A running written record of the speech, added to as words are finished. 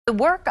The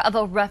work of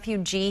a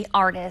refugee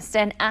artist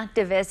and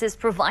activist is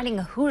providing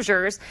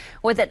Hoosiers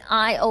with an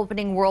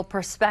eye-opening world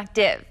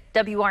perspective.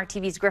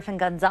 WRTV's Griffin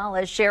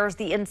Gonzalez shares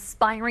the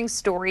inspiring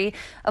story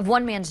of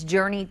one man's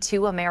journey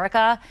to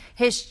America,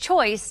 his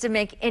choice to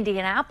make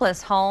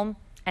Indianapolis home,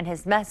 and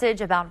his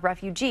message about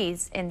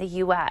refugees in the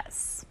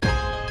U.S.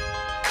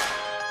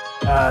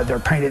 They're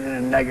painted in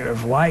a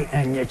negative light,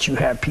 and yet you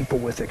have people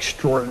with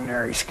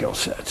extraordinary skill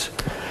sets,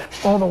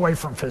 all the way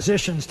from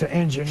physicians to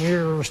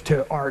engineers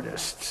to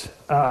artists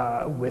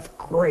with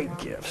great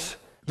gifts.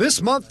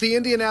 This month, the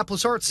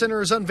Indianapolis Art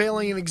Center is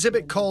unveiling an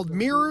exhibit called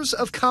Mirrors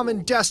of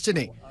Common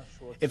Destiny.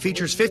 It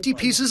features 50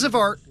 pieces of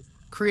art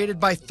created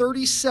by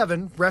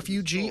 37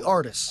 refugee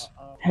artists.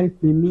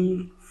 Help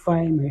me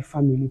find my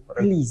family,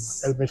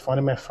 please. Help me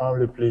find my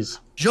family, please.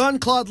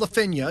 Jean-Claude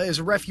Lafenya is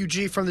a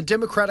refugee from the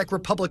Democratic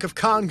Republic of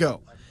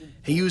Congo.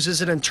 He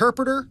uses an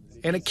interpreter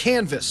and a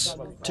canvas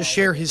to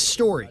share his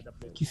story.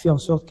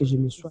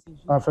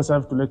 First, I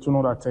have to let you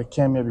know that I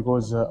came here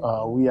because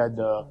we had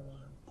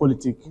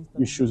political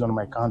issues in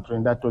my country,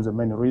 and that was the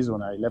main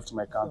reason I left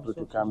my country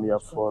to come here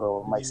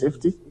for my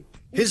safety.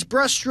 His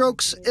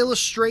brushstrokes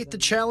illustrate the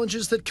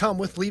challenges that come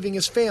with leaving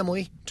his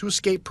family to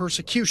escape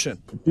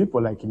persecution.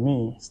 People like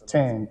me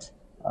stand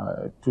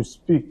to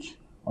speak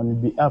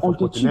on behalf of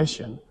the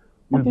population.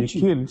 You'll be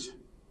killed.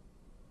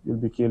 You'll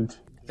be killed.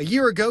 A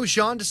year ago,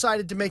 Jean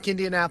decided to make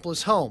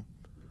Indianapolis home.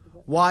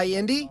 Why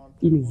Indy?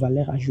 Because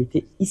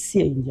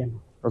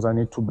I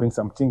need to bring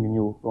something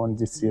new on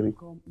this city.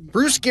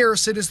 Bruce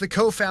Garrison is the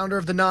co-founder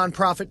of the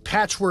nonprofit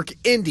Patchwork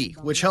Indy,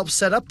 which helped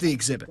set up the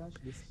exhibit.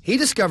 He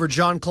discovered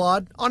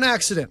Jean-Claude on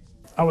accident.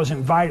 I was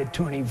invited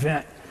to an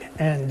event,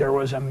 and there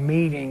was a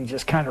meeting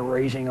just kind of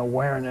raising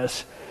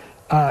awareness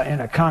in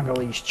a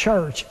Congolese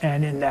church,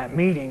 and in that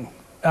meeting,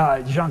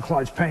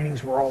 Jean-Claude's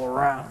paintings were all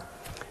around,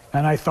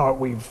 and I thought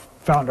we've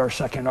found our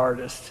second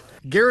artist.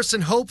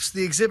 Garrison hopes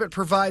the exhibit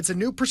provides a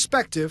new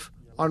perspective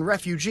on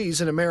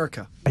refugees in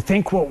America. I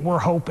think what we're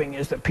hoping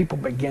is that people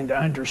begin to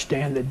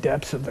understand the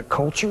depths of the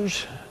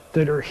cultures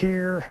that are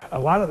here. A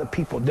lot of the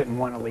people didn't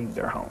want to leave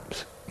their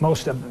homes.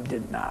 Most of them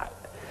did not.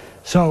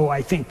 So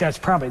I think that's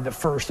probably the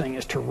first thing,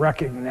 is to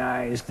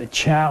recognize the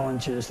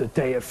challenges that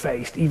they have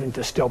faced, even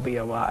to still be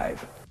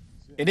alive.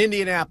 In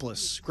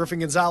Indianapolis,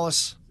 Griffin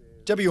Gonzalez,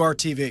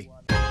 WRTV.